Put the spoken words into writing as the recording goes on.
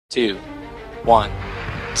2, 1,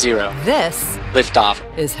 0. This Liftoff.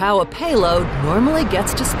 is how a payload normally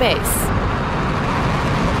gets to space.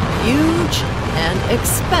 Huge and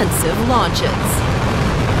expensive launches.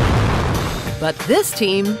 But this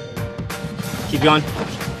team Keep going.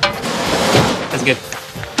 That's good.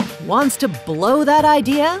 wants to blow that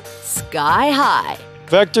idea sky high.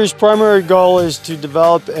 Vector's primary goal is to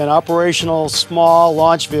develop an operational small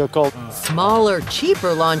launch vehicle. Smaller,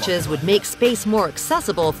 cheaper launches would make space more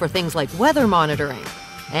accessible for things like weather monitoring.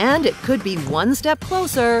 And it could be one step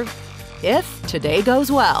closer if today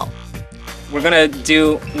goes well. We're gonna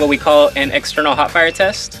do what we call an external hot fire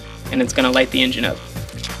test, and it's gonna light the engine up.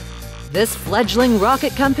 This fledgling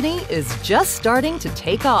rocket company is just starting to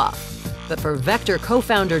take off. But for Vector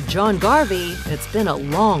co-founder John Garvey, it's been a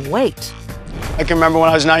long wait. I can remember when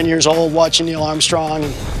I was 9 years old watching Neil Armstrong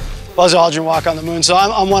and Buzz Aldrin walk on the moon. So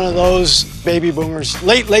I'm one of those baby boomers,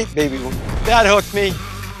 late baby boomer. That hooked me.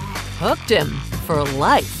 Hooked him for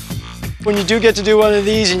life. When you do get to do one of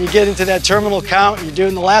these and you get into that terminal count, and you're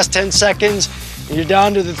doing the last 10 seconds, and you're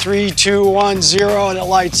down to the 3, 2, 1, 0, and it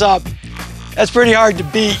lights up, that's pretty hard to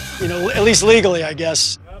beat, at least legally, I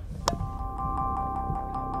guess.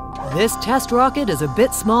 This test rocket is a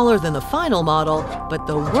bit smaller than the final model, but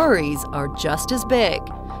the worries are just as big.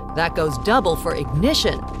 That goes double for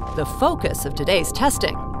ignition, the focus of today's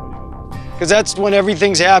testing. Because that's when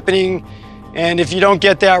everything's happening, and if you don't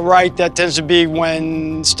get that right, that tends to be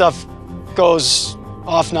when stuff goes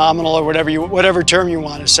off nominal or whatever term you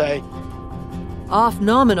want to say. Off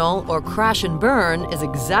nominal or crash and burn is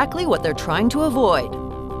exactly what they're trying to avoid.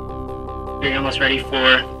 You're almost ready for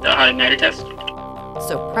the hot igniter test.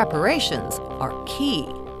 So preparations are key.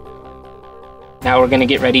 Now we're gonna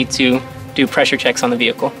get ready to do pressure checks on the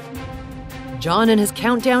vehicle. John and his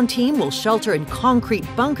countdown team will shelter in concrete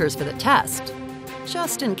bunkers for the test,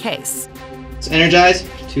 just in case. It's energized,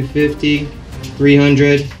 250,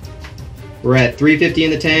 300. We're at 350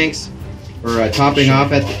 in the tanks. We're topping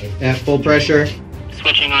off at full pressure.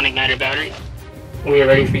 Switching on igniter battery. We are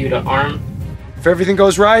ready for you to arm. If everything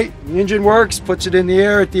goes right, the engine works, puts it in the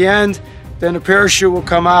air at the end, then a parachute will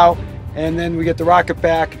come out, and then we get the rocket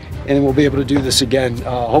back, and then we'll be able to do this again,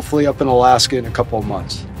 hopefully up in Alaska in a couple of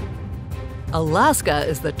months. Alaska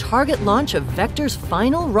is the target launch of Vector's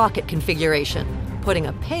final rocket configuration, putting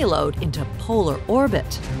a payload into polar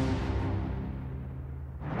orbit.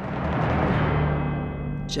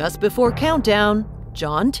 Just before countdown,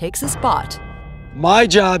 John takes a spot. My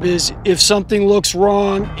job is, if something looks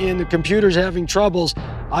wrong and the computer's having troubles,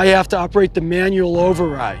 I have to operate the manual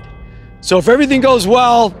override. So if everything goes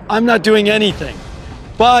well, I'm not doing anything.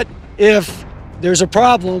 But if there's a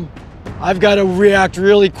problem, I've got to react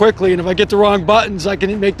really quickly, and if I get the wrong buttons, I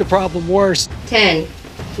can make the problem worse. 10,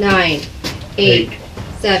 9, 8,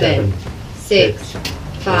 7, 6,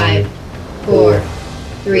 5, 4,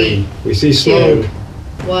 3, We see smoke.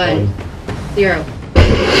 2, 1, 0.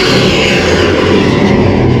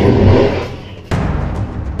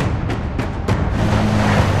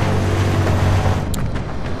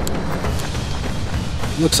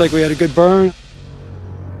 Looks like we had a good burn.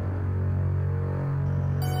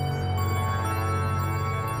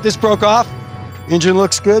 This broke off. Engine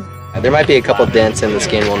looks good. There might be a couple dents in the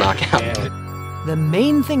skin we'll knock out. The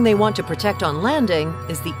main thing they want to protect on landing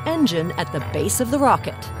is the engine at the base of the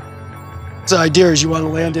rocket. The idea is you want to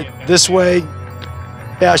land it this way,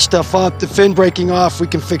 bash stuff up, the fin breaking off, we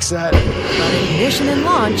can fix that. But ignition and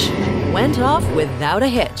launch went off without a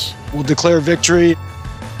hitch. We'll declare victory.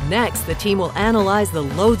 Next, the team will analyze the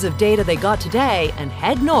loads of data they got today and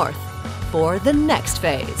head north for the next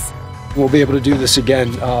phase. We'll be able to do this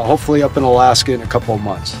again, hopefully up in Alaska in a couple of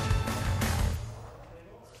months.